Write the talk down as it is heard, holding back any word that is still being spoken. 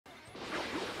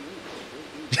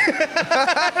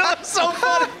That was so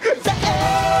funny.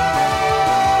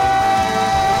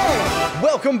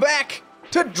 Welcome back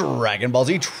to Dragon Ball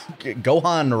Z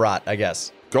Gohan Rot, I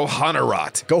guess.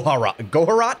 Gohanarot. Go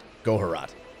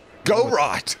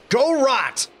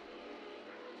Rot.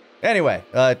 Anyway,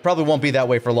 it probably won't be that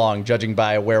way for long, judging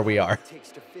by where we are.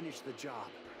 Takes to finish the job.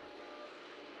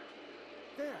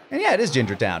 And yeah, it is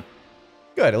Ginger Town.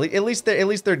 Good. At least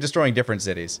they're destroying different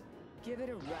cities. Give it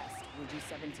a rest, would you,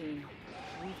 17?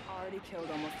 We've already killed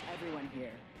almost everyone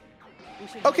here.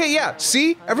 Okay, yeah.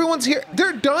 See? Everyone's here.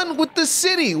 They're done with the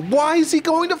city. Why is he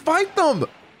going to fight them?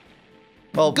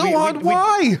 Well,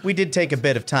 why? We did take a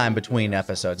bit of time between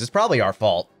episodes. It's probably our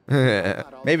fault.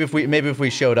 Maybe if we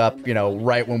showed up, you know,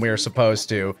 right when we were supposed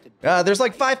to. There's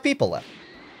like 5 people left.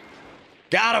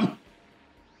 Got him.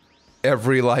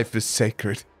 Every life is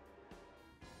sacred.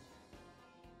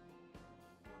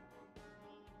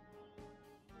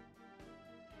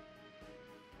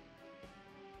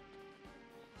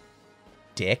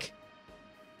 Dick.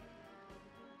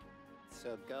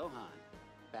 So Gohan,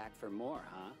 back for more,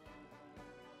 huh?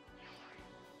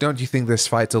 Don't you think this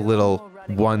fight's a little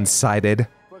one-sided?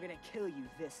 We're gonna kill you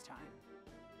this time.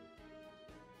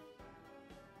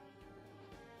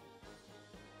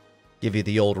 Give you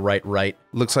the old right.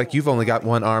 Looks like you've only got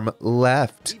one arm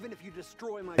left. Even if you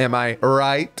destroy my Am I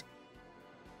right?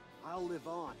 I'll live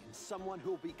on in someone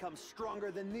who'll become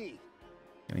stronger than me.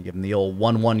 Gonna give him the old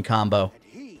 1-1 combo. And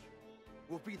he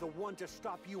will be the one to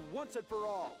stop you once and for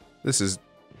all. This is...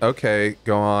 Okay,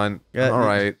 go on. Yeah, all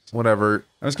right, whatever.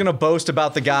 I was gonna boast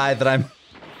about the guy that I'm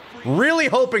really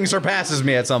hoping surpasses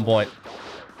me at some point.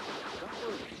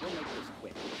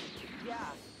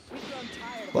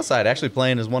 Plus side, actually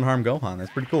playing as one-harm Gohan. That's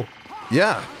pretty cool.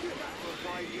 Yeah.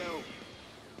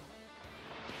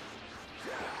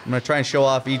 I'm gonna try and show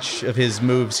off each of his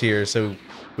moves here so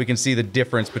we can see the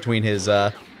difference between his,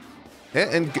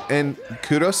 And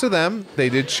kudos to them. They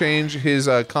did change his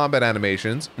combat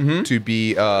animations to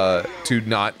be to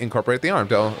not incorporate the arm.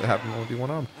 Don't have him only be one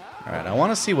arm. All right, I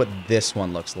want to see what this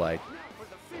one looks like.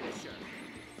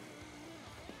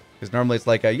 Because normally it's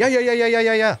like a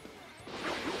yeah.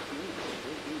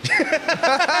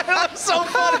 That's so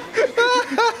funny.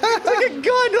 It's like a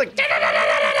gun. You're like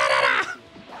da-da-da-da-da-da-da-da.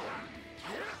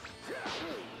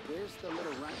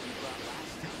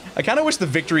 I kind of wish the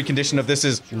victory condition of this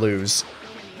is lose.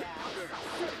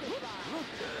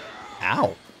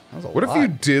 Ow. That was a What lot. if you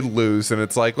did lose and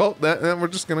it's like, well, then we're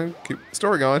just gonna keep the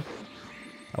story going.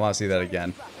 I want to see that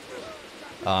again.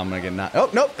 Oh, I'm gonna get not. Oh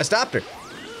nope, I stopped her.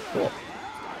 Cool.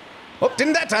 Oh,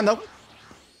 didn't that time though.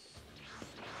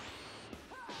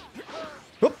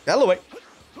 Oh, out of the way.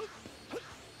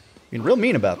 Being real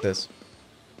mean about this.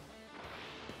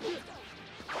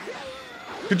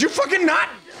 Could you fucking not?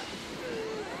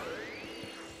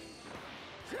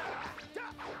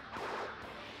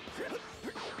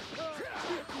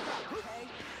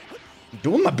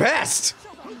 Doing my best.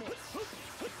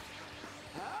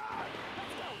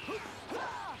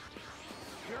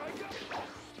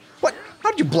 What?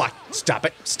 How'd you block? Stop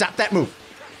it. Stop that move.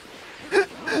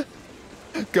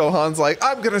 Gohan's like,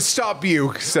 I'm gonna stop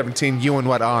you. 17, you and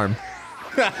what arm?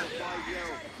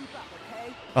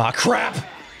 Aw, crap.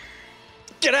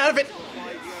 Get out of it.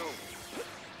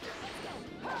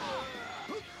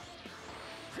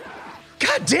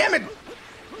 God damn it.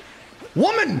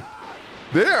 Woman.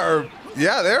 They're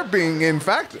being, in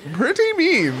fact, pretty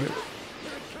mean.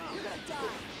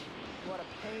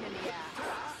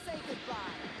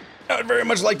 I would very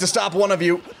much like to stop one of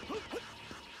you.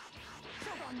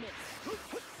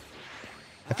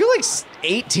 I feel like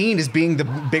 18 is being the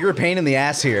bigger pain in the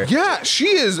ass here. Yeah, she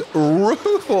is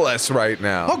ruthless right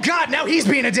now. Oh god, now he's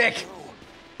being a dick.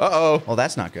 Uh-oh. Well,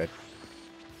 that's not good.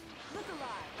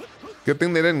 Good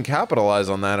thing they didn't capitalize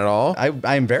on that at all.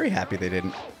 I'm very happy they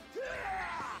didn't.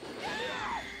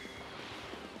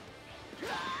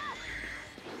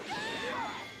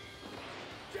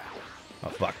 Oh,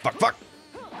 fuck.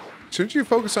 Shouldn't you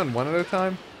focus on one at a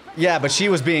time? Yeah, but she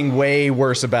was being way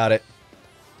worse about it.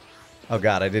 Oh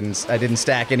god, I didn't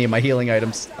stack any of my healing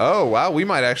items Oh, wow, we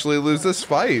might actually lose this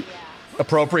fight.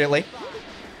 appropriately.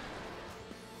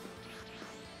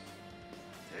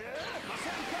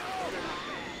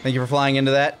 Thank you for flying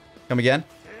into that. Come again.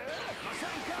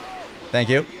 Thank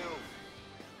you.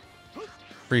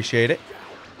 Appreciate it.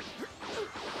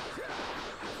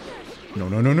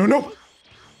 No.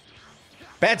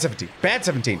 Bad 17. Bad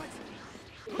 17.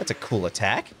 That's a cool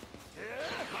attack.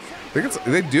 I think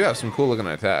they do have some cool looking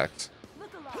attacks.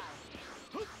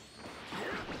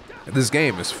 This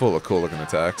game is full of cool looking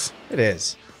attacks. It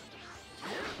is.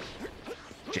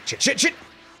 Shit.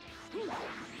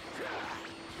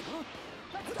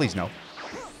 Please no.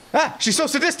 Ah, she's so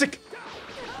sadistic.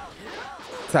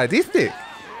 Sadistic.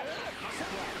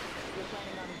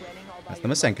 That's the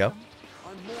Masenko.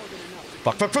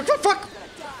 Fuck, fuck, fuck, fuck, fuck!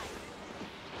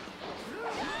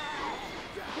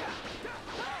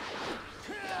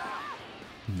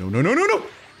 No, no, no, no, no!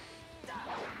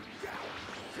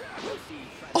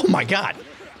 Oh my god!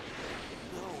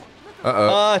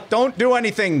 Uh-oh. Don't do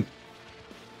anything.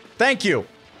 Thank you.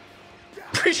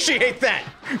 Appreciate that.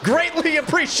 Greatly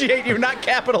appreciate you not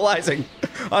capitalizing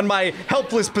on my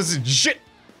helpless position. Shit.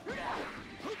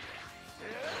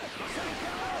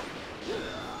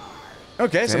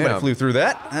 Okay, somebody flew through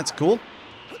that. That's cool.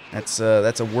 That's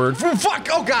a word. Oh, fuck!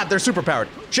 Oh god, they're super powered.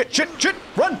 Shit, shit, shit!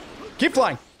 Run! Keep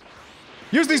flying.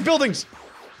 Use these buildings.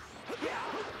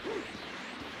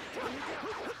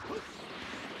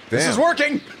 Damn. This is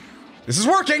working. This is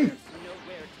working.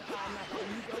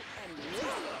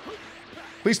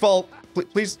 Please fall.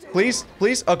 Please, please,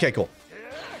 please. Okay, cool.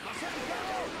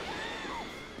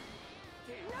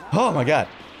 Oh my god.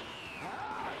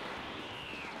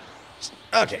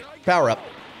 Okay, power up.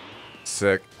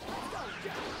 Sick.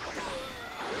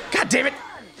 God damn it!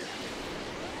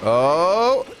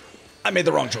 Oh! I made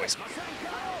the wrong choice.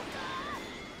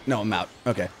 No, I'm out.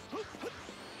 Okay.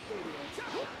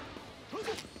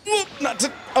 Not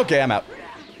to. Okay, I'm out.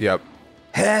 Yep.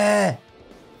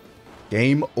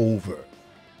 Game over.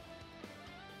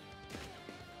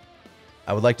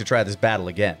 I would like to try this battle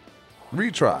again.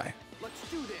 Retry. Let's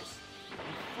do this, you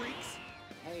freaks.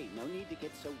 Hey, no need to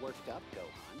get so worked up,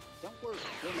 Gohan. Don't worry,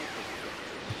 we'll make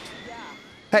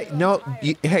this Hey, no.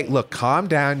 Hey, look, calm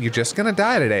down. You're just gonna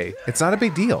die today. It's not a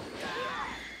big deal.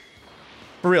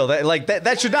 For real,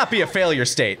 that should not be a failure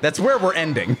state. That's where we're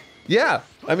ending. Yeah.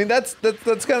 I mean, that's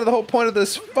kind of the whole point of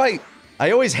this fight.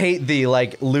 I always hate the,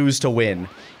 like, lose to win.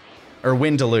 Or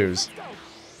win to lose.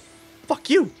 Fuck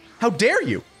you. How dare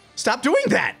you? Stop doing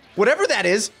that. Whatever that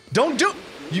is, don't do.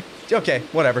 You. Okay,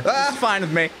 whatever. It's fine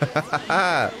with me.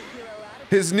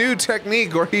 His new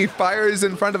technique where he fires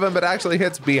in front of him but actually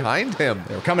hits behind him.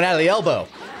 They're coming out of the elbow.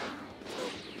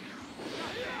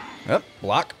 Yep,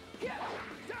 block.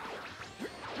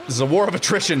 This is a war of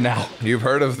attrition now. You've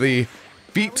heard of the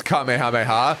feet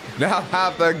Kamehameha. Now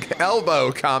have the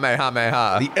elbow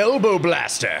Kamehameha. The elbow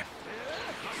blaster.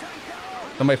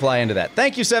 Somebody fly into that.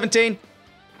 Thank you, 17.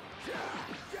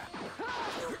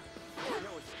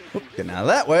 Oop, getting out of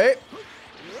that way.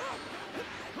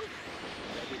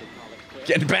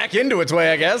 Getting back into its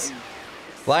way, I guess.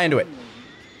 Fly into it.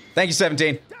 Thank you,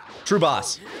 17. True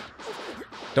boss.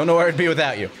 Don't know where I'd be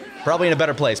without you. Probably in a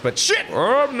better place, but shit!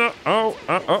 No.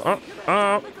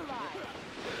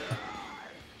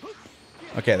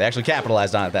 Okay, they actually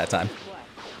capitalized on it that time.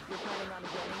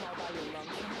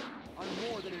 I'm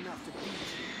more than enough to beat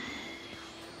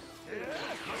you.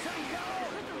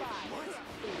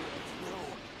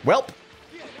 Welp.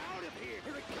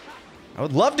 I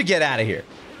would love to get out of here.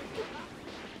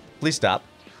 Please stop.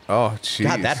 Oh, jeez.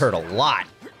 God, that hurt a lot.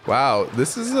 Wow,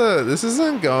 this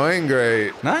isn't going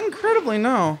great. Not incredibly,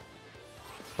 no.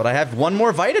 But I have one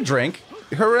more Vita drink.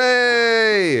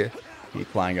 Hooray! Keep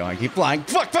flying, going. Keep flying.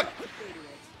 Fuck, fuck!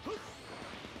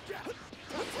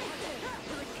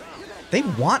 They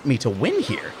want me to win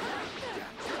here.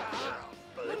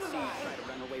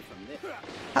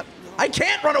 I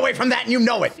can't run away from that, and you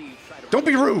know it. Don't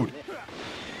be rude.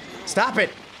 Stop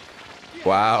it.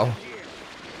 Wow.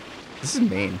 This is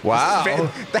mean. Wow.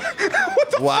 What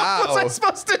the fuck was I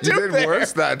supposed to do You did there?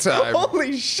 worse that time.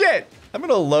 Holy shit. I'm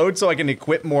gonna load so I can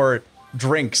equip more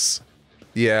drinks.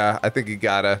 Yeah, I think you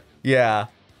gotta. Yeah.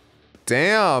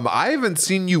 Damn, I haven't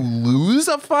seen you lose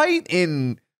a fight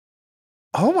in...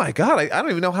 Oh my god, I don't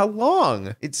even know how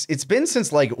long. It's been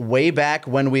since like way back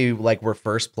when we like were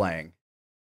first playing.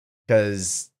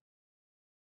 Cause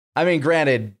I mean,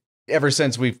 granted, ever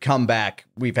since we've come back,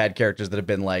 we've had characters that have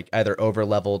been like either over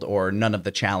leveled or none of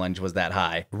the challenge was that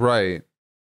high. Right.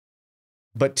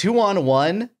 But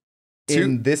 2-on-1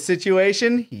 in this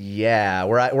situation, yeah,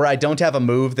 where I don't have a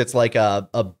move that's like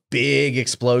a big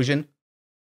explosion.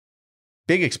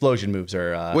 Big explosion moves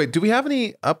are. Wait, do we have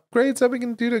any upgrades that we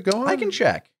can do to go on? I can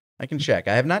check.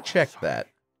 I have not checked that.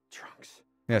 Trunks.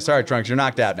 Yeah, sorry, Trunks, you're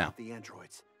knocked out now. The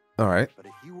androids. All right. But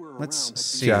if you were Let's around, I'd be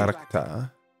see.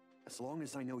 Character. as long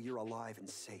as I know you're alive and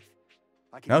safe.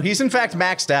 I can No, he's in fact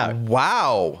maxed out.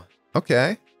 Wow.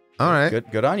 Okay. All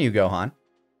right. Good on you, Gohan.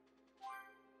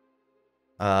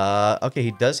 Okay,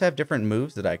 he does have different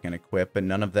moves that I can equip, but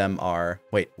none of them are...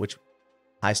 Wait, which...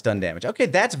 High stun damage. Okay,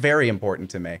 that's very important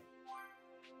to me.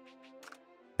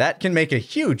 That can make a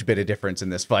huge bit of difference in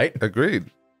this fight. Agreed.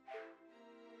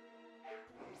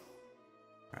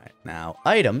 All right, now,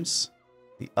 items.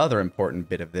 the other important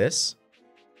bit of this.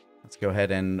 Let's go ahead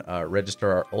and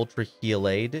register our Ultra Heal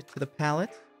Aid to the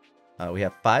palette. We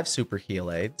have 5 Super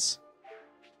Heal Aids.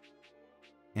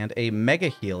 And a Mega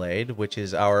Heal Aid, which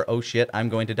is our oh shit, I'm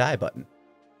going to die button.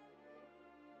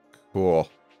 Cool.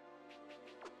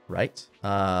 Right?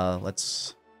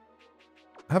 Let's...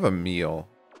 Have a meal.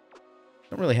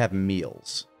 Don't really have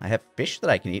meals. I have fish that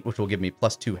I can eat, which will give me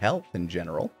 +2 health in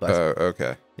general. But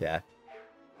Okay. yeah.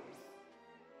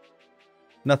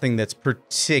 Nothing that's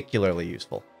particularly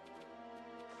useful.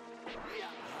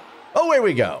 Oh, away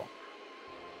we go.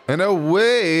 And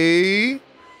away.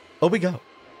 Oh, we go.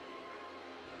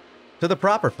 To the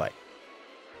proper fight.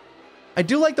 I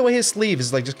do like the way his sleeve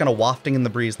is like just kind of wafting in the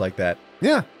breeze like that.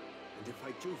 Yeah. And if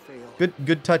I do fail,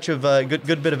 Good touch of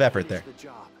good bit of effort there. the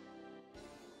job.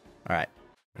 All right,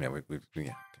 Yeah,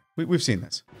 we've seen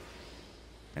this,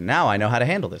 and now I know how to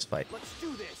handle this fight. Let's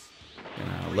do this.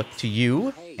 Gonna look to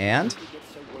you and Don't get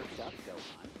so worked up,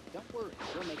 Gohan. Don't worry,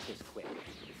 we'll make this quick.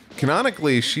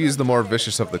 Canonically, she's the more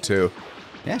vicious of the two.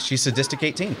 yeah, she's sadistic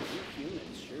 18. Humans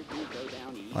sure do go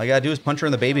down easy. All I gotta do is punch her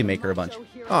in the baby maker a bunch.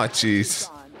 Oh, jeez.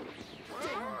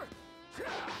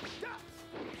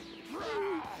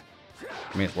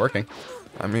 I mean, it's working.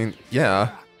 I mean,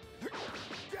 yeah.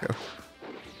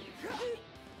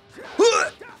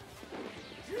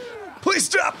 Please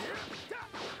stop!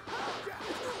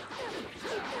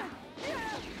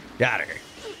 Got her.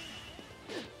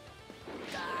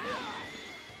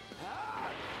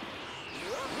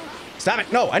 Stop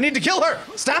it! No, I need to kill her!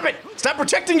 Stop it! Stop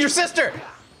protecting your sister!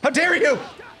 How dare you!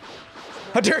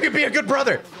 How dare you be a good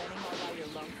brother!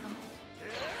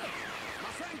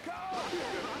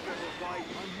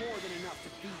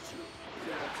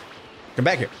 Come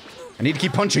back here. I need to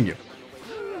keep punching you.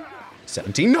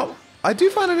 17, no! I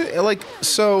do find it, like,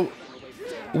 so...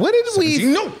 What did 17,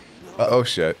 we... no! Oh,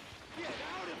 shit.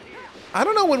 I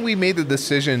don't know when we made the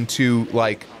decision to,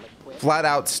 like, flat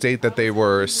out state that they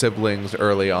were siblings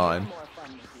early on.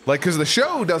 Like, because the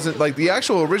show doesn't, like, the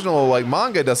actual original, like,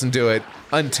 manga doesn't do it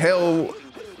until,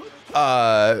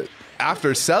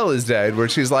 after Cell is dead, where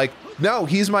she's like, no,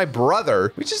 he's my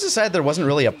brother. We just decided there wasn't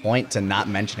really a point to not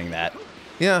mentioning that.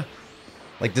 Yeah.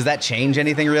 Like, does that change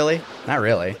anything, really? Not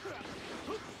really.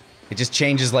 It just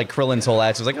changes, like, Krillin's whole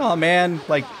attitude. It's like, oh, man,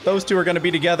 like, those two are gonna be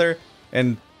together,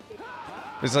 and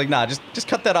it's like, nah, just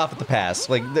cut that off at the pass.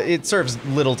 Like, it serves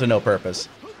little to no purpose.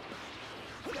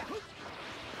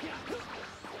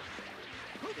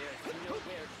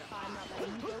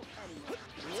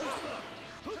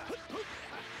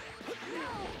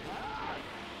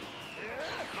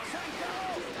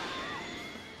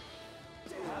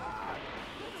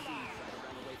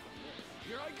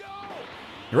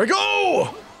 Here I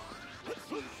go!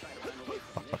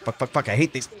 Fuck, I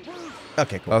hate these.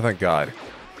 Okay, cool. Oh, thank God.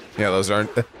 Yeah, those aren't...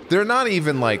 They're not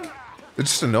even, like... They're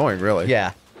just annoying, really.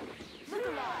 Yeah.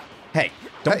 Hey,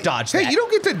 don't dodge that. Hey, you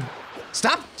don't get to...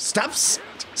 Stop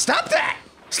that!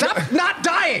 Stop not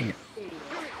dying!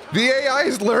 The AI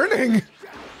is learning!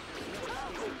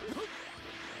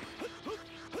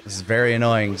 This is very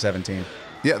annoying, 17.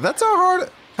 Yeah, that's how hard...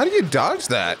 How do you dodge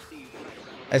that?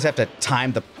 I just have to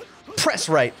time the press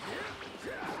right.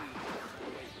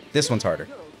 This one's harder.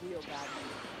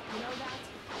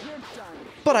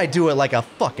 But I do it like a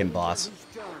fucking boss.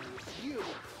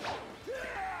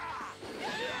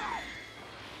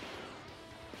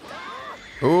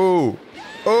 Ooh.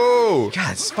 Oh!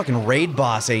 God, it's fucking raid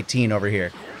boss 18 over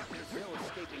here.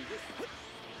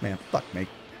 Man, fuck me.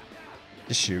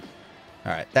 Just shoot.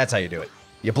 Alright, that's how you do it.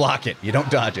 You block it. You don't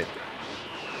dodge it.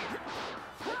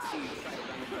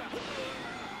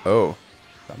 Oh.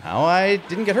 Somehow I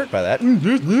didn't get hurt by that.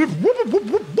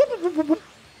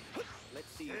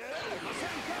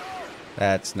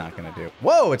 That's not gonna do.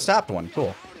 Whoa, it stopped one.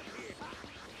 Cool.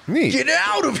 Neat. Get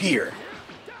out of here!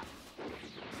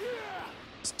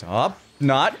 Stop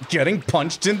not getting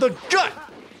punched in the gut!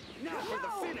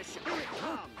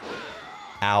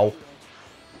 Ow.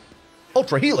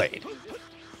 Ultra Heal Aid.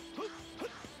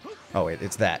 Oh, wait,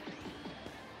 it's that.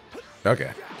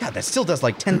 Okay. God, that still does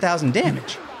like 10,000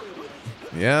 damage.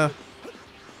 Yeah.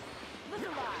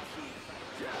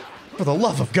 For the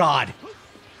love of God.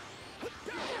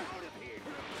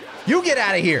 You get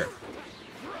out of here.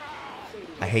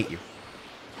 I hate you.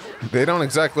 They don't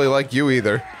exactly like you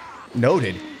either.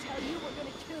 Noted.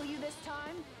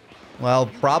 Well,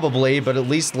 probably, but at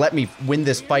least let me win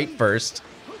this fight first.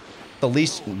 The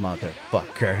least...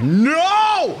 Motherfucker.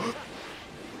 No!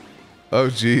 Oh,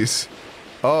 jeez.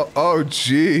 Oh,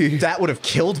 gee. That would have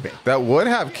killed me. That would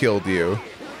have killed you.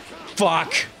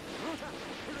 Fuck.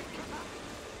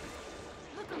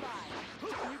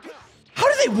 How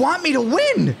do they want me to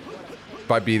win?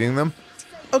 by beating them.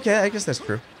 Okay, I guess that's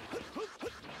true.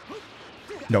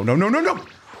 No, no, no, no, no!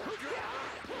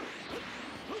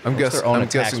 I'm their own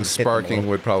attacks guessing would hit them a sparking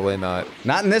little. would probably not.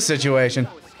 Not in this situation.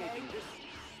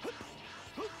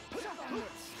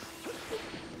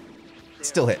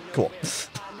 Still hit. Cool.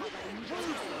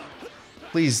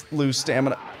 Please lose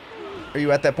stamina. Are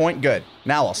you at that point? Good.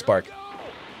 Now I'll spark.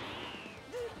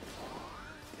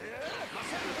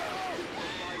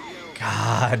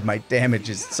 God, my damage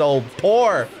is so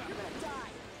poor.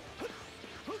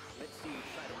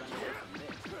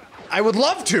 I would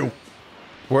love to.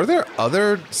 Were there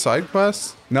other side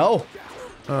quests? No.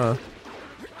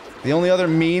 The only other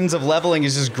means of leveling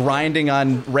is just grinding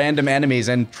on random enemies,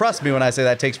 and trust me when I say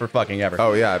that takes for fucking ever.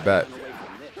 Oh yeah, I bet.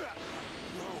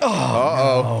 Oh,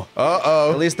 Uh-oh.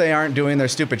 Uh-oh. At least they aren't doing their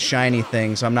stupid shiny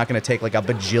thing, so I'm not gonna take like a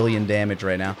bajillion damage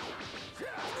right now.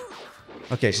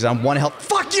 Okay, she's on 1 health.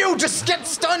 Fuck you! Just get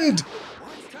stunned!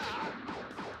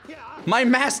 My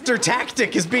master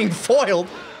tactic is being foiled.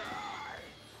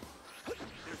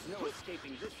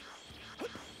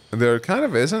 There kind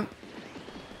of isn't.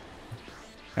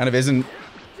 Kind of isn't.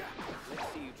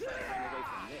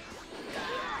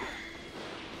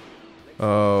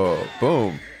 Oh,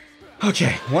 boom.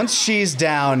 Okay, once she's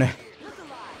down,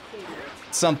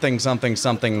 something, something,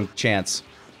 something chance.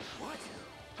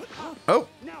 Oh.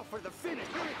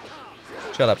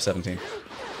 Shut up, 17.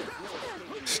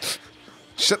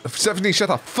 17, shut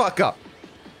the fuck up.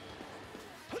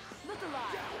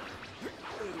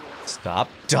 Stop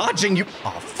dodging, you.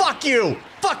 Oh, fuck you!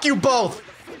 Fuck you both!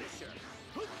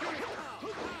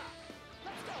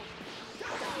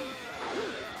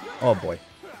 Oh boy.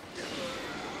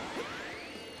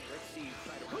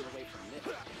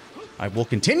 I will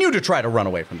continue to try to run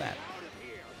away from that.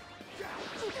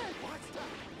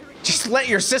 Just let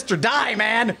your sister die,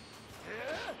 man!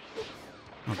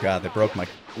 Oh god, they broke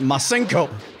my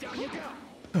syncope.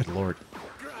 Good lord.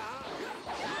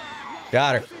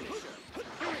 Got her.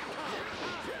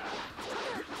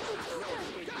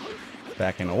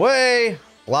 Backing away,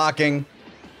 blocking.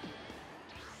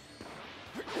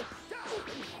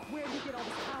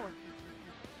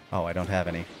 Oh, I don't have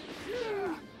any.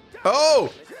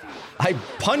 Oh! I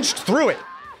punched through it.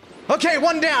 Okay,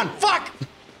 1 down. Fuck!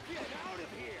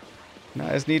 Now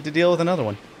I just need to deal with another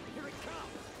one.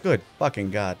 Good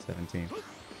fucking god, 17.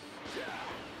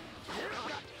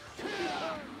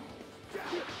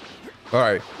 All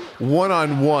right,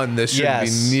 1-on-1, this shouldn't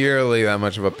Yes. be nearly that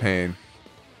much of a pain.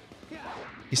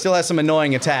 He still has some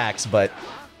annoying attacks, but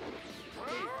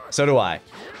so do I.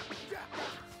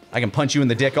 I can punch you in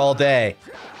the dick all day.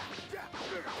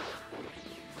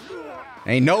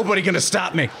 Ain't nobody gonna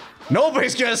stop me.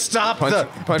 Nobody's gonna stop the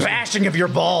bashing of your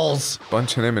balls.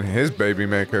 Punching him in his baby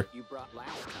maker.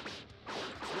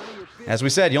 As we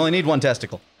said, you only need 1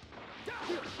 testicle.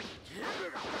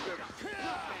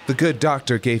 The good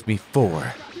doctor gave me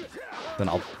 4. Then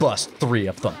I'll bust 3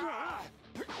 of them.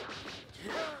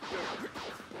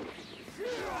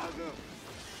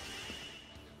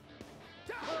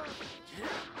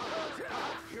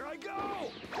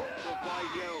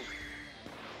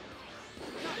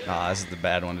 Ah, this is the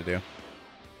bad one to do.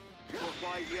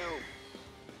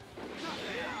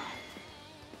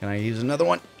 Can I use another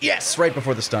one? Yes, right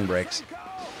before the stun breaks.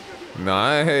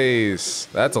 Nice.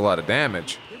 That's a lot of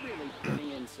damage.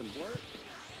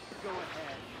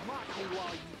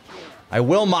 I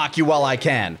will mock you while I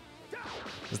can.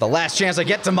 This is the last chance I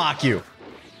get to mock you.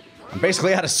 I'm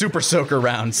basically out of Super Soaker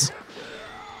rounds.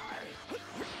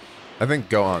 I think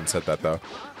Gohan said that, though.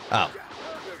 Oh.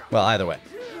 Well, either way.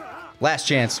 Last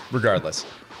chance, regardless.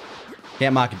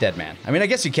 Can't mock a dead man. I mean, I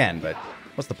guess you can, but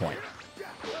what's the point?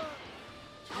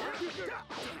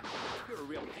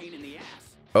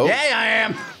 Oh. Yeah, I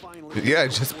am! Yeah, I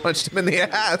just punched him in the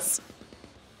ass.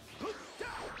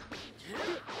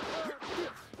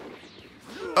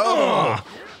 Oh!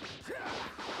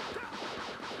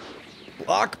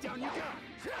 Block.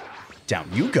 Down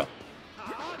you go.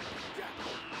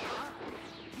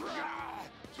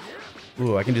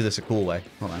 Ooh, I can do this a cool way.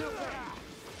 Hold on.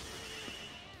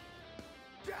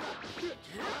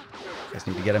 Just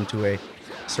need to get him to a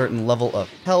certain level of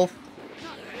health.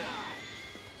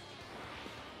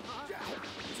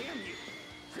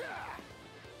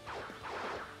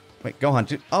 Wait, Gohan,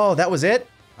 dude. Oh, that was it?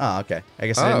 Oh, okay. I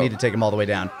guess I didn't need to take him all the way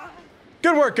down.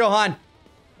 Good work, Gohan!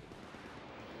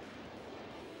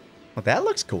 Well, that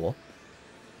looks cool.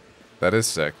 That is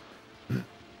sick.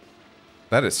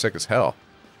 That is sick as hell.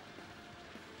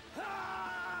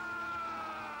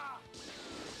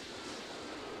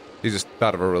 He just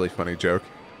thought of a really funny joke.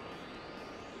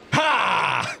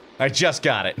 Ha! I just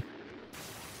got it.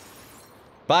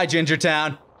 Bye,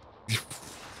 Gingertown.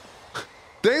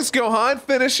 Thanks, Gohan,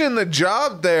 finishing the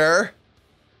job there.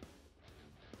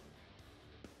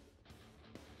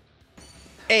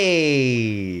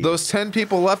 Hey. Those 10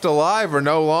 people left alive are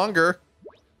no longer.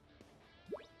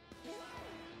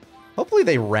 Hopefully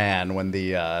they ran when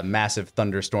the massive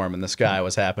thunderstorm in the sky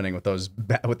was happening with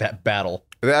with that battle.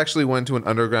 They actually went to an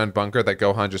underground bunker that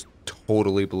Gohan just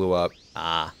totally blew up.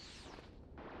 Ah.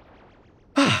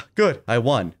 Good. I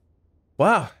won.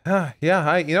 Wow. Yeah.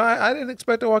 I didn't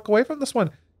expect to walk away from this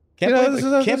one. Can't This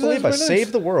believe I is very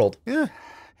saved the world. Yeah.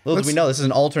 Little do we know this is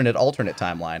an alternate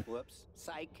timeline. Whoops.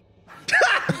 Psych.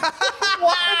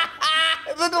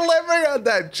 The delivery on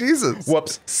that, Jesus.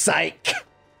 Whoops. Psych.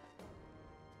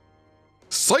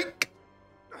 Psych.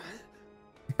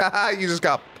 You just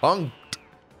got punked.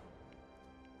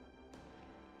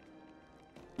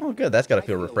 Oh, good. That's got to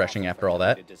feel refreshing after all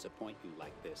that. To disappoint you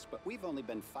like this, but we've only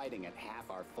been fighting at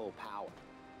half our full power.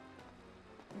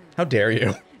 How dare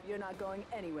you? You're not going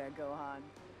anywhere, Gohan.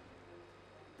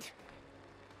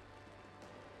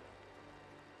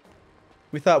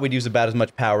 We thought we'd use about as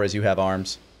much power as you have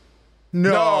arms.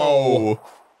 No.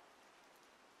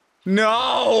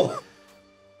 No!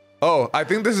 Oh, I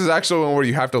think this is actually one where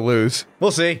you have to lose.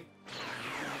 We'll see.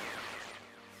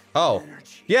 Oh.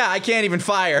 Yeah, I can't even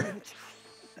fire.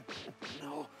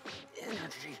 No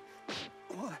energy.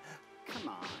 What? Come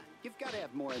on, you've got to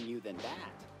have more in you than that.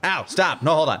 Ow, stop.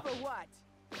 No, hold on. For what?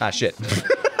 Ah, shit.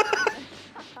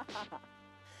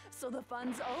 So the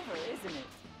fun's over, isn't it?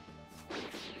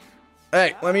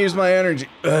 Hey, let me use my energy.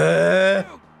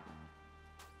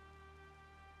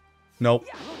 Nope.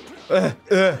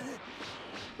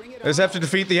 Bring it I just have to on.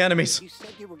 defeat the enemies. You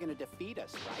said you were going to defeat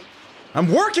us, right?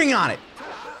 I'm working on it!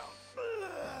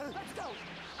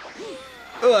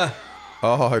 Ugh.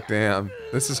 Oh, damn.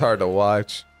 This is hard to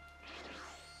watch.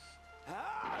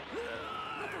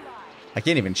 I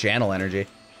can't even channel energy.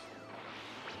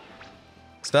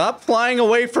 Stop flying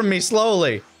away from me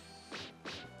slowly.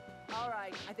 All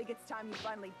right, I think it's time you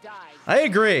finally died. I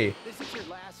agree. This is your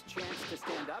last chance to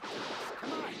stand up to us.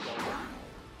 Come on, Gohan.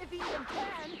 If you even can.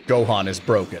 Gohan is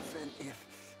broken.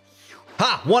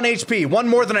 Ha! 1 HP. One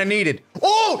more than I needed.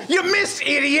 Oh! You missed,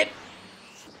 idiot!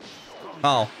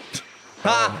 Oh.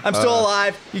 Ha! I'm still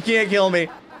alive. You can't kill me.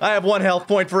 I have 1 health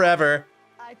point forever.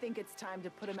 I think it's time to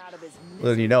put him out of his misery.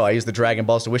 Well, you know, I used the Dragon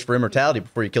Balls to wish for immortality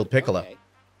before you killed Piccolo. Okay.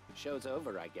 Show's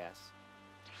over, I guess.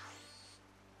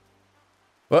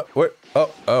 What?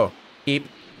 Oh. Eep.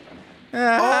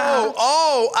 Ow!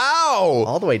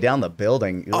 All the way down the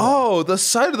building. Ugh. Oh, the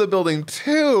side of the building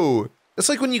too. It's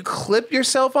like when you clip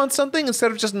yourself on something instead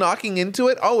of just knocking into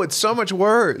it. Oh, it's so much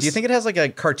worse. Do you think it has like a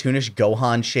cartoonish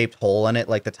Gohan-shaped hole in it,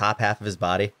 like the top half of his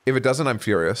body? If it doesn't, I'm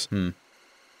furious.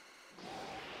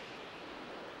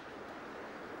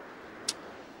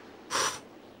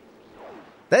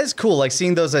 That is cool, like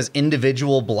seeing those as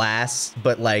individual blasts,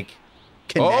 but like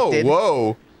connected. Oh,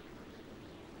 whoa.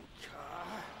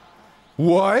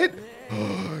 What?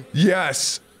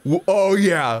 Yes. Oh,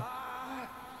 yeah.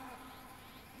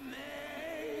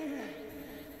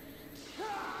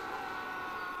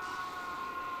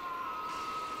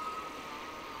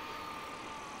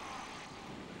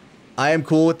 I am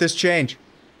cool with this change.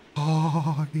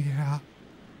 Oh, yeah.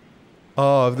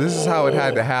 Oh, if this is how it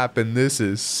had to happen, this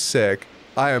is sick.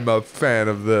 I am a fan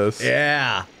of this.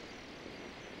 Yeah.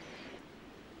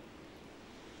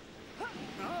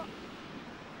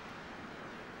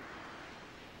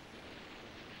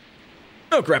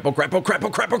 Oh crap, oh crap, oh crap, oh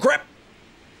crap, oh crap.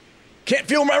 Can't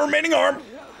feel my remaining arm.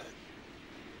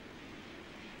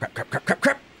 Crap, crap, crap, crap,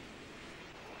 crap.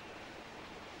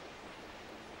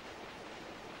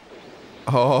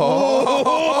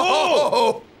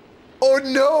 Oh. Oh,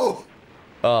 no.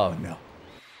 Oh no.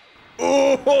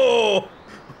 Oh.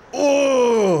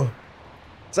 Oh.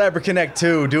 Cyber Connect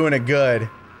 2 doing it good.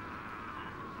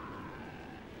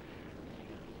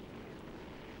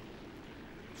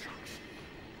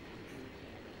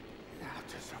 Now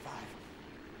to survive.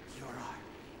 You're our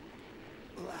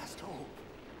last hope.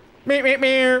 Meep, meep,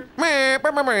 meep.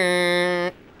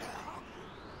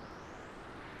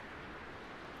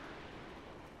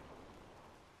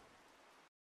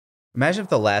 Imagine if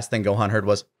the last thing Gohan heard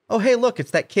was, "Oh, hey, look,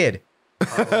 it's that kid."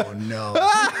 Oh, no.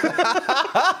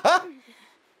 Gohan.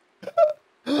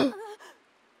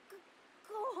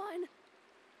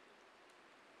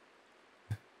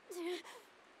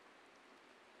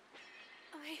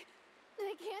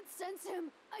 I can't sense him.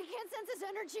 I can't sense his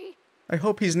energy. I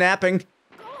hope he's napping.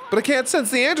 But I can't sense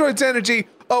the android's energy.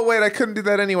 Oh, wait, I couldn't do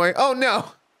that anyway. Oh,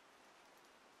 no.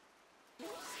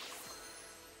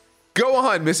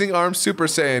 Gohan, missing arm Super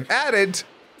Saiyan. Added.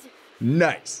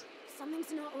 Nice.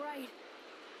 Something's not right.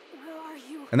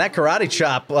 And that karate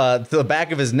chop to the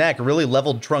back of his neck really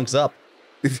leveled Trunks up.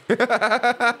 We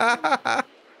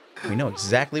know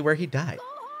exactly where he died.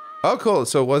 Oh, cool.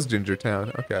 So it was Ginger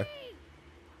Town. Okay.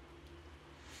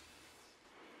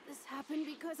 This happened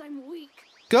because I'm weak.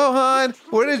 Gohan,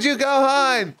 where did you go,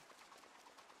 Han?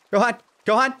 Gohan!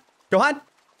 Gohan! Gohan!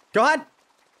 Gohan!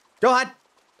 Gohan!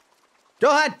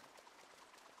 Gohan!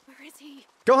 Where is he?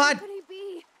 Gohan! Where could he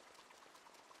be?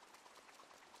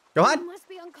 He Gohan! must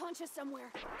be unconscious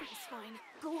somewhere. He's fine.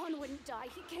 Gohan wouldn't die.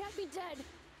 He can't be dead.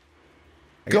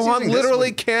 I guess Gohan using this literally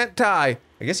would- can't die.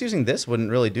 I guess using this wouldn't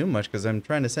really do much because I'm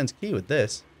trying to sense ki with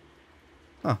this.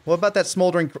 Huh, what about that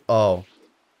smoldering... Oh.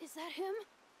 Is that him?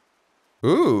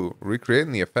 Ooh,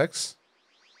 recreating the effects.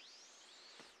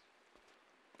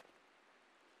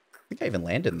 I think I even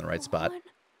landed in the right spot. Gohan?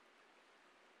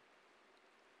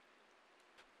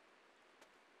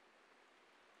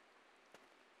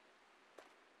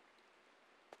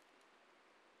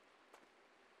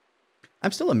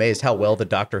 I'm still amazed how well the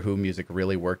Doctor Who music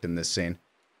really worked in this scene.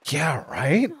 Yeah,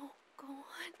 right? No,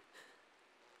 Gohan.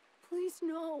 Please,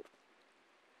 no.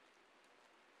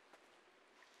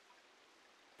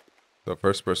 The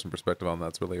first person perspective on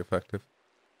that's really effective.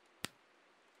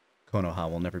 Konoha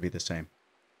will never be the same.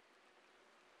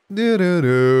 Do do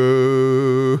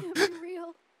do. Can't be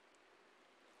real.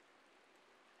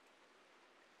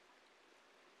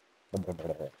 Gohan!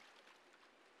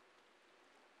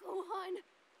 Gohan!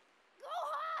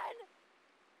 Gohan!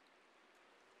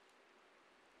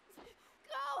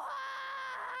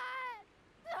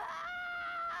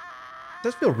 It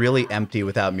does feel really empty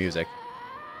without music.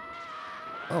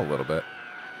 Oh, a little bit.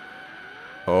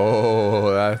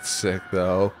 Oh, that's sick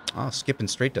though. Oh, skipping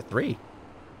straight to 3.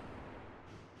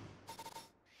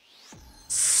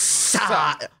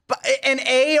 But an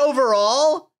A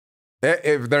overall?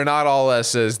 If they're not all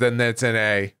S's, then it's an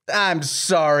A. I'm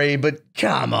sorry, but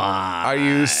come on. Are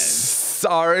you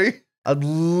sorry? A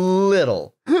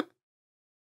little.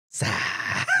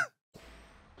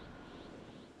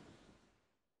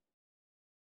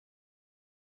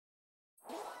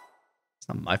 It's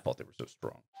not my fault they were so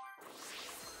strong.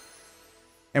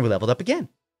 And we leveled up again.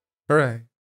 Hooray.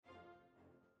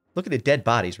 Looking at dead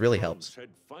bodies really helps. Had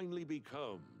finally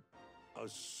become a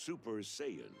Super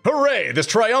Saiyan. Hooray! This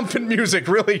triumphant music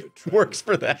really works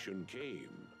for that. Transformation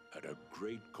came at a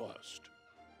great cost.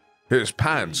 His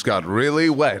pants got really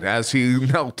wet as he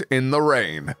knelt in the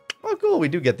rain. Oh, cool. We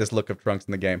do get this look of Trunks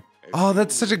in the game. Oh,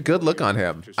 that's such a good look on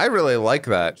him. I really like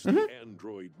that. The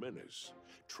android menace.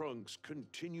 Trunks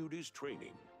continued his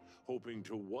training, hoping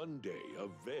to one day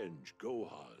avenge Gohan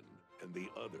and the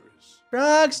others.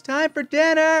 Trunks, time for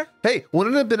dinner. Hey,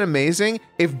 wouldn't it have been amazing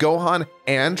if Gohan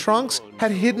and Trunks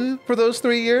had hidden for those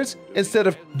 3 years instead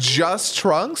of just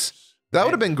Trunks? That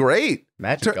would have been great.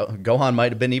 Magic. Gohan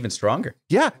might have been even stronger.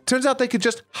 Yeah, turns out they could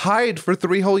just hide for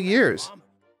 3 whole years.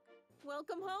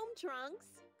 Welcome home, Trunks.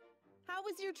 How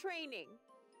was your training?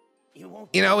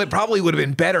 You know, it probably would have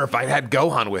been better if I had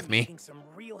Gohan with me. Making some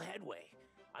real headway.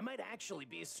 I might actually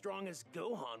be as strong as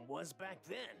Gohan was back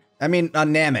then. I mean,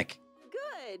 on Namek.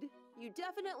 Good. You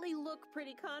definitely look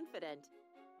pretty confident.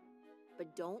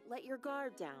 But don't let your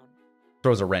guard down.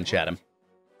 Throws a wrench at him.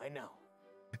 I know.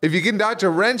 If you can dodge a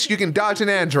wrench, you can dodge an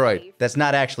android. That's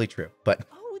not actually true, but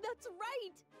Oh, that's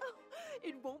right. Oh,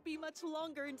 it won't be much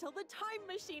longer until the time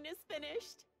machine is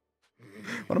finished.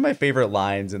 one of my favorite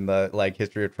lines in the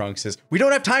history of Trunks is, "We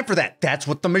don't have time for that. That's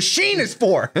what the machine is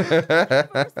for."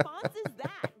 What response is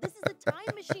that? This is a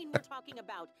time machine we're talking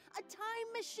about. A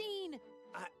time machine.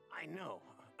 I know.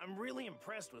 I'm really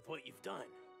impressed with what you've done.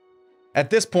 At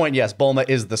this point, yes, Bulma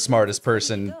is the smartest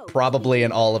person probably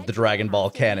in all of the Dragon Ball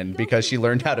canon because she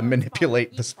learned how to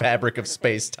manipulate the fabric of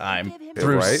space-time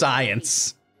through Right.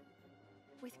 science.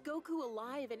 With Goku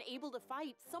alive and able to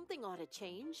fight, something ought to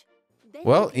change. Then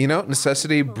Well, you you know, can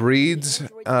necessity Goku breeds, and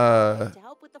androids to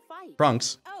help with the fight.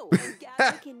 Trunks. Oh, and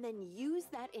Gabby can then use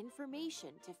that information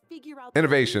to figure out the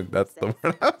Innovation, that's the weaknesses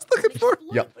word I was looking and for.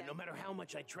 exploit Yep. But no them. matter how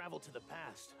much I travel to the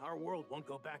past, our world won't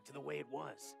go back to the way it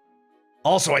was.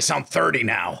 Also, I sound 30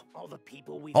 now. All the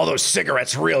people we All those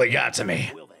cigarettes really got to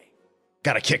me. Will they?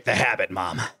 Gotta kick the habit,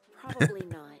 Mom. Probably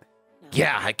not. No.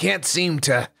 Yeah, I can't seem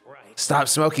to Right. stop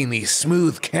smoking these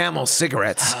smooth Camel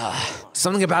cigarettes.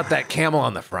 Something about that camel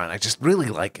on the front. I just really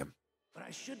like him. But I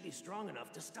should be strong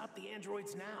enough to stop the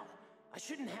androids now. I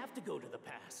shouldn't have to go to the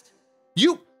past.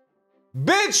 You...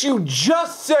 Bitch, you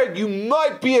just said you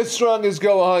might be as strong as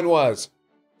Gohan was.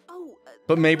 Oh,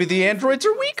 But maybe the androids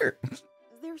are weaker.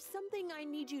 there's something I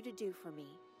need you to do for me.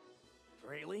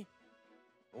 Really?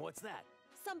 What's that?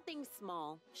 Something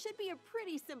small. Should be a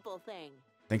pretty simple thing.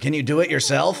 Then can you do it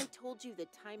yourself? I told you the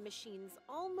time machine's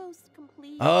almost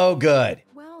complete. Oh, good.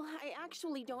 Well, I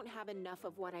actually don't have enough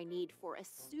of what I need for a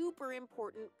super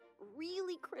important,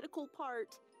 really critical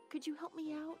part. Could you help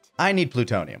me out? I need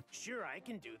plutonium. Sure, I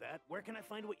can do that. Where can I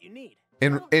find what you need?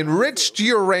 Enriched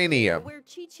uranium. Where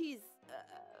Chi-Chi's,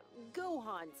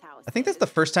 Gohan's house I think that's the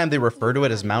first time they refer to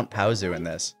it as Mount Paozu in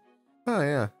this. Oh,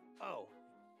 yeah. Oh.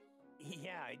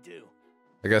 Yeah, I do.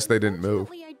 I guess they didn't move.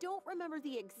 Unfortunately, I don't remember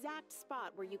the exact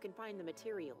spot where you can find the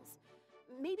materials.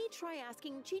 Maybe try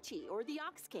asking Chi-Chi or the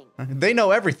Ox King. They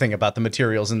know everything about the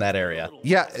materials in that area.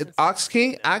 Yeah, Ox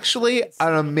King, actually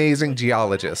an amazing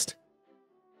geologist.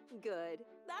 Good.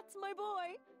 That's my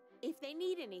boy. If they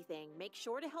need anything, make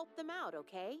sure to help them out,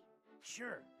 okay?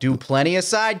 Sure. Do plenty of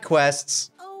side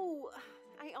quests. Oh,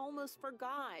 I almost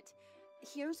forgot.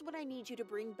 Here's what I need you to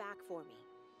bring back for me.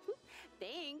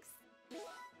 Thanks.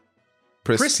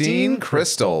 Pristine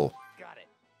crystal. Got it.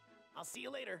 I'll see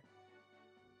you later.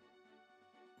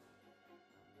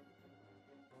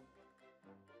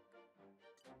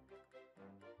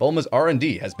 Bulma's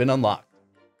R&D has been unlocked.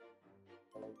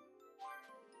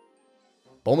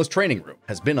 Bulma's training room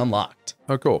has been unlocked.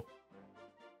 Oh, cool.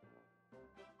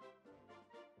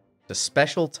 The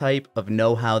special type of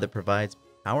know-how that provides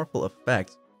powerful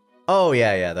effects. Oh,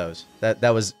 yeah, those. That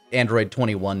was Android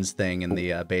 21's thing in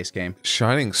the base game.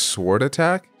 Shining sword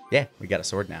attack? Yeah, we got a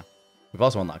sword now. We've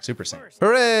also unlocked Super Saiyan.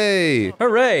 Hooray!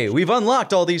 Hooray! We've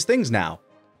unlocked all these things now.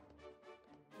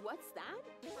 What's that?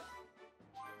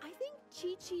 I think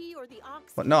Chi-Chi or the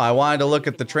Ox. Well, no, I wanted to look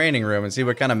at the training room and see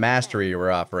what kind of mastery you were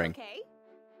offering. Okay.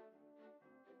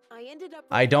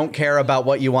 I don't care about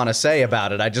what you want to say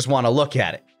about it. I just want to look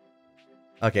at it.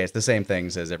 Okay, it's the same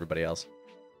things as everybody else.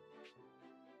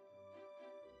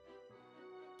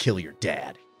 Kill your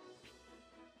dad.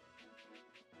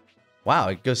 Wow,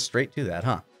 it goes straight to that,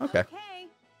 huh? Okay.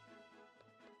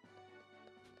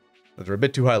 Those are a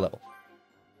bit too high level.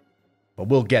 But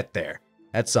we'll get there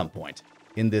at some point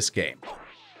in this game.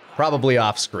 Probably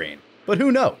off screen, but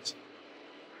who knows?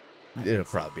 It'll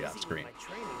probably be off screen.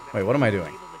 Wait, what am I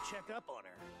doing?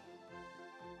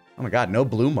 Oh my god, no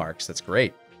blue marks. That's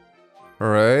great.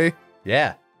 Hooray.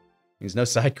 Yeah. There's no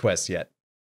side quests yet.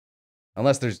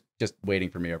 Unless there's just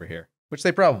waiting for me over here, which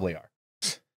they probably are.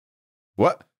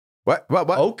 What?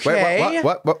 Okay.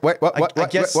 What? I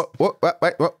guess. What?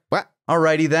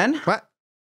 Alrighty then. What?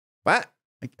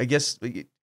 I guess.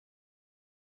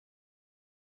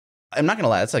 I'm not gonna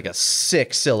lie, that's like a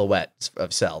sick silhouette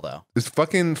of Cell, though. This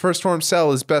fucking first form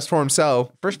Cell is best form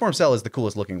Cell. First form Cell is the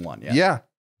coolest looking one, yeah. Yeah.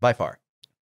 By far.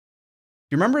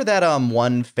 Do you remember that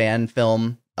one fan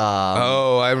film?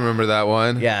 Oh, I remember that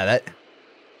one. Yeah, that. I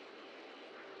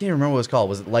can't remember what it was called.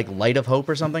 Was it like Light of Hope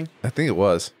or something? I think it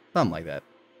was. Something like that.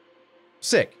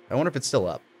 Sick. I wonder if it's still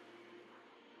up.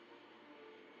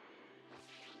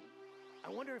 I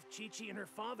wonder if Chi-Chi and her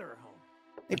father are home.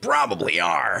 They probably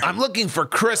are. I'm looking for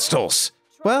crystals.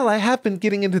 Well, I have been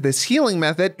getting into this healing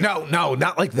method. No,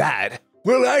 not like that.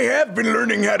 Well, I have been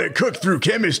learning how to cook through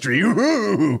chemistry.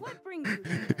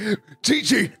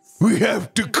 Chi-Chi, we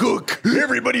have to cook.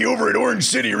 Everybody over at Orange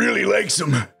City really likes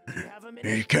them.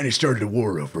 They kind of started a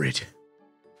war over it.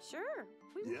 Sure.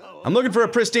 I'm looking for a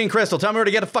pristine crystal. Tell me where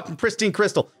to get a fucking pristine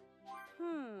crystal.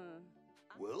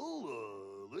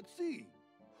 Well, let's see.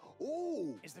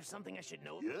 Oh, Is there something I should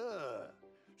know? yeah.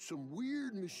 Some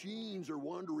weird machines are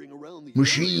wandering around the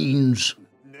Machines.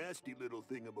 area. Nasty little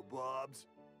thingamabobs.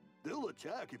 They'll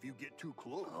attack if you get too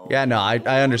close. Yeah, no, I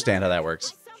understand how that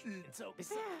works.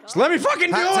 Just let me fucking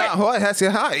do it!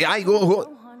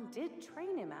 Gohan did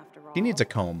train him after all. He needs a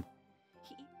comb.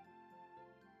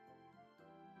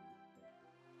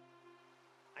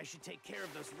 I should take care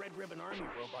of those Red Ribbon Army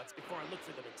robots before I look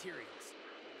for the materials.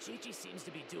 Chi-Chi seems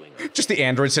to be doing okay. Just the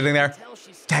android sitting there.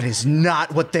 That is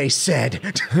not what they said.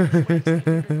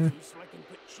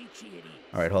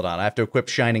 All right, hold on. I have to equip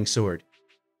Shining Sword.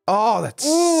 Oh, that's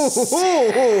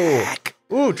sick.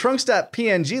 Ooh,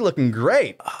 Trunks.png looking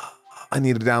great. I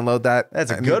need to download that.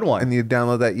 That's a good one. I need to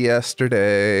download that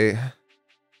yesterday.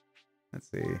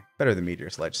 Let's see. Better than Meteor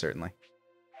Sledge, certainly.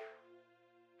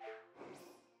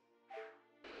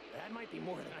 That might be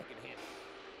more than I can handle.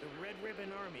 The Red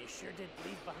Ribbon Army sure did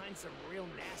leave behind some real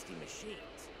nasty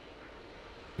machines.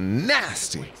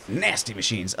 Nasty. Nasty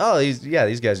machines. Oh, these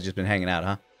guys have just been hanging out,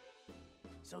 huh?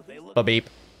 So they look. Ba-beep.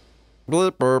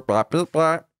 Bloop, bloop, bloop, bloop,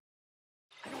 bloop.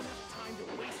 I don't have time to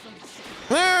waste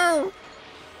on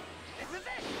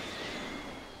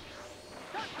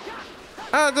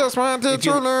I just wanted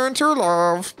to learn to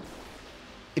love.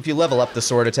 If you level up the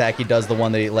sword attack, he does the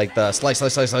one that he, like the slice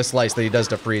that he does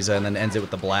to Frieza and then ends it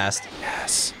with the blast.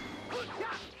 Yes.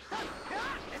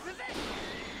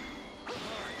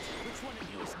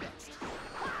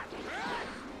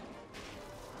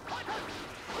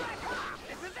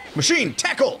 Machine,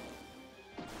 tackle!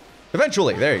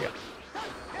 Eventually, there you go.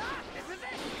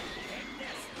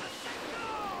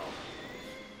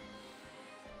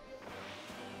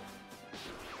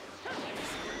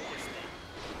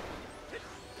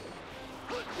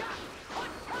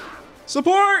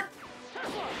 Support!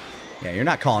 Yeah, you're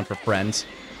not calling for friends.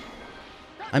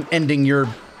 I'm ending your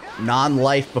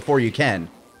non-life before you can.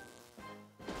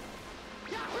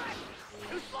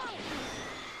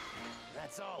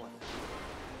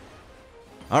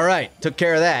 All right, took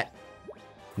care of that.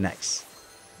 Nice.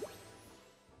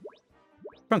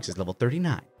 Trunks is level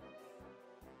 39.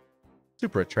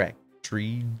 Super attract.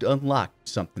 Tree unlocked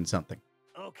something something.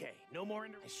 Okay, no more.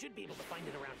 I should be able to find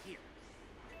it around here.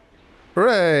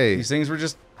 Hooray! These things were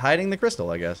just hiding the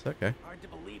crystal, I guess. Okay. Hard to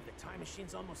believe the time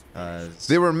machine's almost finished.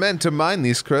 They were meant to mine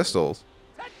these crystals.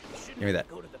 Give me that.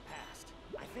 Go to the past.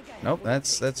 I think I have Nope, what it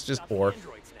that's takes to just stop the ore.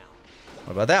 androids now.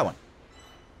 What about that one?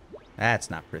 That's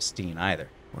not pristine either.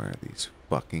 Where are these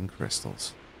fucking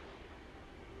crystals?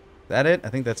 Is that it? I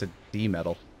think that's a D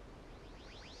metal.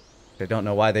 I don't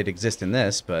know why they'd exist in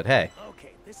this, but hey.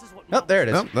 Okay, this is what Oh, there it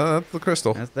is. Nope, no, that's the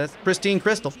crystal. That's pristine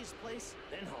crystal. place,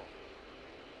 then home.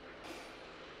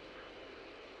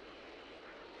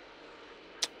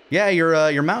 Yeah,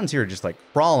 your mountains here are just like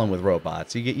crawling with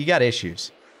robots. You got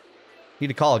issues. Need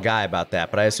to call a guy about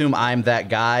that, but I assume I'm that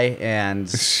guy, and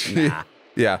nah.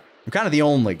 Yeah, I'm kind of the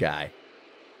only guy.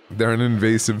 they're an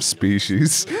invasive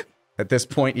species. At this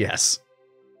point, yes.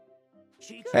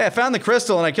 Hey, I found the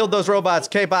crystal and I killed those robots.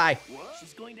 Okay, bye.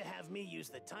 She's going to have me use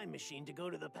the time machine to go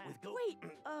to the past. Wait.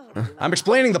 Oh. I'm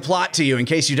explaining the plot to you in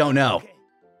case you don't know. Okay.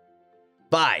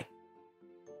 Bye.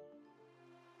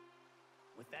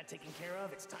 With that taken care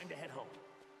of, it's time to head home.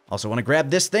 Also want to grab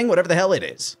this thing, whatever the hell it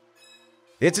is.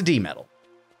 It's a D metal.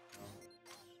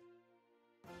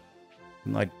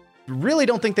 I really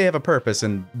don't think they have a purpose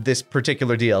in this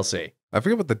particular DLC. I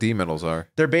forget what the D metals are.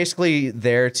 They're basically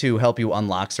there to help you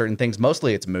unlock certain things.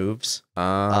 Mostly it's moves.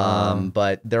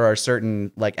 But there are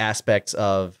certain like aspects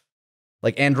of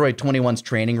like Android 21's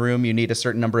training room. You need a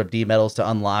certain number of D metals to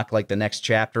unlock like the next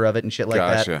chapter of it and shit like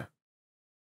that. Gotcha.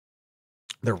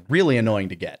 They're really annoying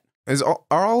to get. Are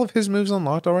all of his moves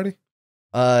unlocked already?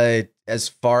 As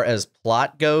far as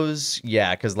plot goes,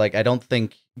 yeah, because like I don't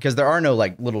think because there are no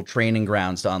like little training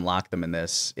grounds to unlock them in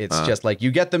this. It's just like you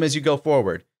get them as you go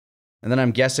forward. And then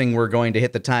I'm guessing we're going to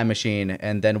hit the time machine,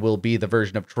 and then we'll be the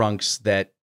version of Trunks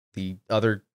that the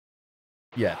other...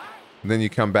 Yeah. And then you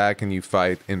come back and you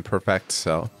fight in Perfect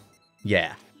Cell.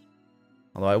 Yeah.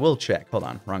 Although I will check. Hold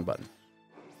on. Wrong button.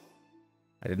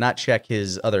 I did not check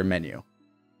his other menu.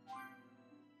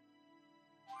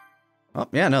 Oh,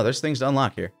 yeah, no, there's things to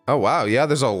unlock here. Oh, wow. Yeah,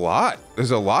 there's a lot.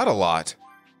 There's a lot.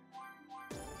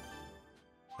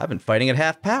 I've been fighting at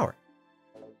half power.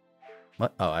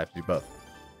 What? Oh, I have to do both.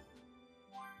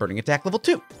 Burning attack level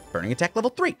 2. Burning attack level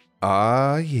 3.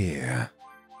 Yeah.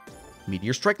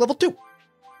 Meteor strike level 2.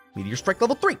 Meteor strike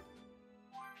level 3.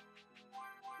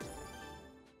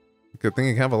 Good thing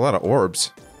you have a lot of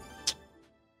orbs.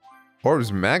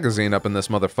 Orbs magazine up in this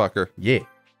motherfucker. Yeah.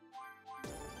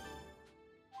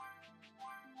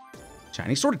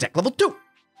 Shiny sword attack level 2.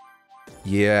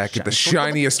 Yeah, get the Shiny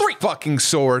sword shiniest level 3. fucking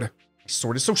sword. My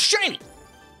sword is so shiny.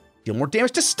 Deal more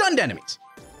damage to stunned enemies.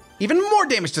 Even more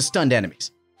damage to stunned enemies.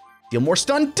 Deal more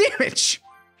stun damage.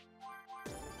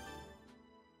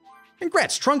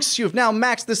 Congrats, Trunks. You have now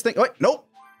maxed this thing. Oh, wait, nope.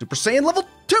 Super Saiyan level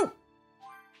 2.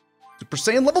 Super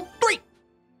Saiyan level 3.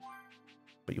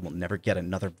 But you will never get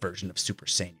another version of Super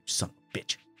Saiyan, you son of a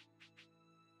bitch.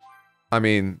 I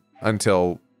mean,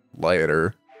 until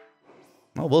later.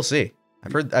 Well, we'll see.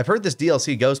 I've heard this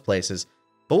DLC goes places,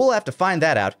 but we'll have to find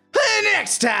that out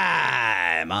next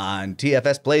time on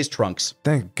TFS Plays Trunks.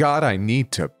 Thank God I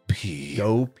need to pee.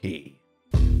 Go pee.